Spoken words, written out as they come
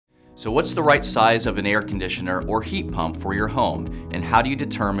So what's the right size of an air conditioner or heat pump for your home, and how do you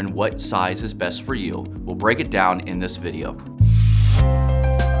determine what size is best for you? We'll break it down in this video.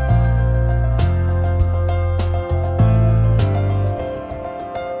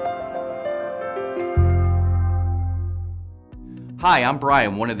 Hi, I'm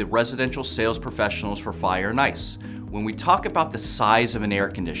Brian, one of the residential sales professionals for Fire and Ice. When we talk about the size of an air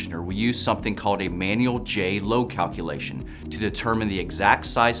conditioner, we use something called a manual J load calculation to determine the exact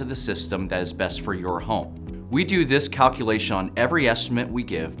size of the system that is best for your home. We do this calculation on every estimate we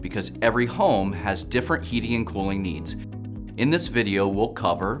give because every home has different heating and cooling needs. In this video, we'll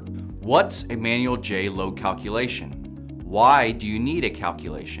cover what's a manual J load calculation? Why do you need a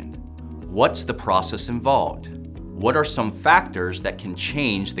calculation? What's the process involved? What are some factors that can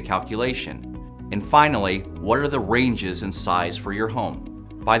change the calculation? And finally, what are the ranges and size for your home?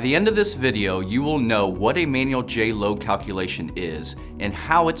 By the end of this video, you will know what a manual J load calculation is and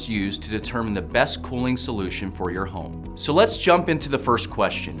how it's used to determine the best cooling solution for your home. So let's jump into the first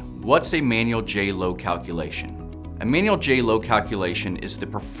question. What's a manual J load calculation? A manual J load calculation is the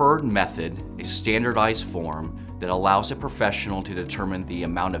preferred method, a standardized form that allows a professional to determine the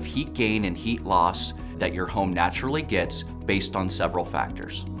amount of heat gain and heat loss that your home naturally gets based on several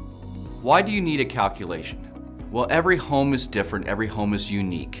factors. Why do you need a calculation? Well, every home is different, every home is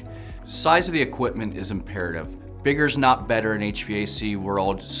unique. Size of the equipment is imperative. Bigger is not better in HVAC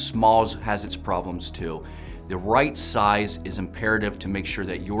world, small has its problems too. The right size is imperative to make sure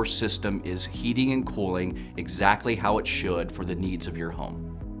that your system is heating and cooling exactly how it should for the needs of your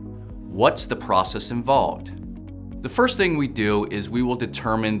home. What's the process involved? The first thing we do is we will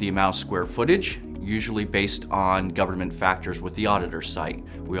determine the amount of square footage, usually based on government factors with the auditor site.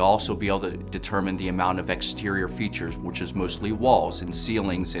 We'll also be able to determine the amount of exterior features, which is mostly walls and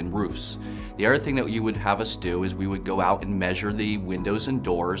ceilings and roofs. The other thing that you would have us do is we would go out and measure the windows and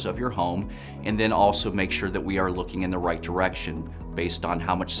doors of your home, and then also make sure that we are looking in the right direction based on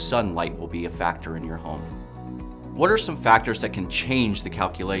how much sunlight will be a factor in your home. What are some factors that can change the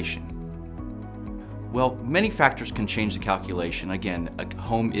calculation? Well, many factors can change the calculation. Again, a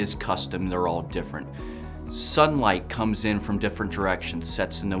home is custom, they're all different. Sunlight comes in from different directions,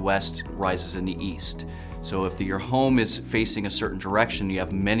 sets in the west, rises in the east. So if your home is facing a certain direction, you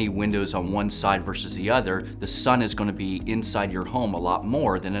have many windows on one side versus the other, the sun is going to be inside your home a lot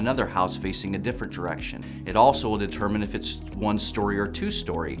more than another house facing a different direction. It also will determine if it's one story or two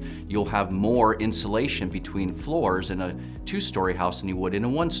story. You'll have more insulation between floors in a two-story house than you would in a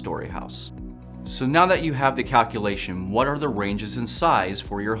one-story house. So now that you have the calculation, what are the ranges in size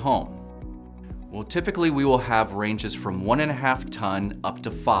for your home? Well, typically we will have ranges from 1.5 ton up to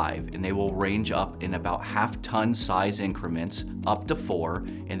 5, and they will range up in about half-ton size increments up to 4,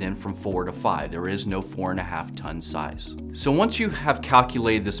 and then from 4 to 5. There is no 4.5 ton size. So once you have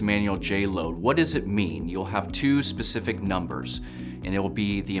calculated this manual J load, what does it mean? You'll have two specific numbers, and it will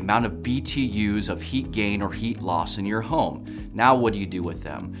be the amount of BTUs of heat gain or heat loss in your home. Now what do you do with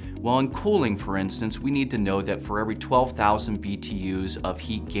them? Well, in cooling, for instance, we need to know that for every 12,000 BTUs of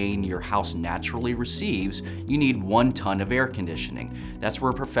heat gain your house naturally receives, you need 1 ton of air conditioning. That's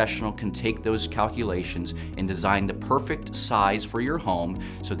where a professional can take those calculations and design the perfect size for your home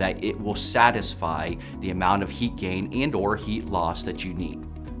so that it will satisfy the amount of heat gain and or heat loss that you need.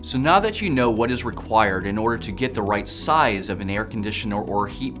 So now that you know what is required in order to get the right size of an air conditioner or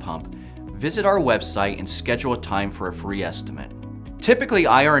heat pump, visit our website and schedule a time for a free estimate. Typically,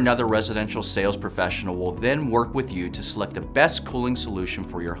 I or another residential sales professional will then work with you to select the best cooling solution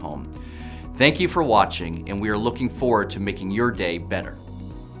for your home. Thank you for watching, and we are looking forward to making your day better.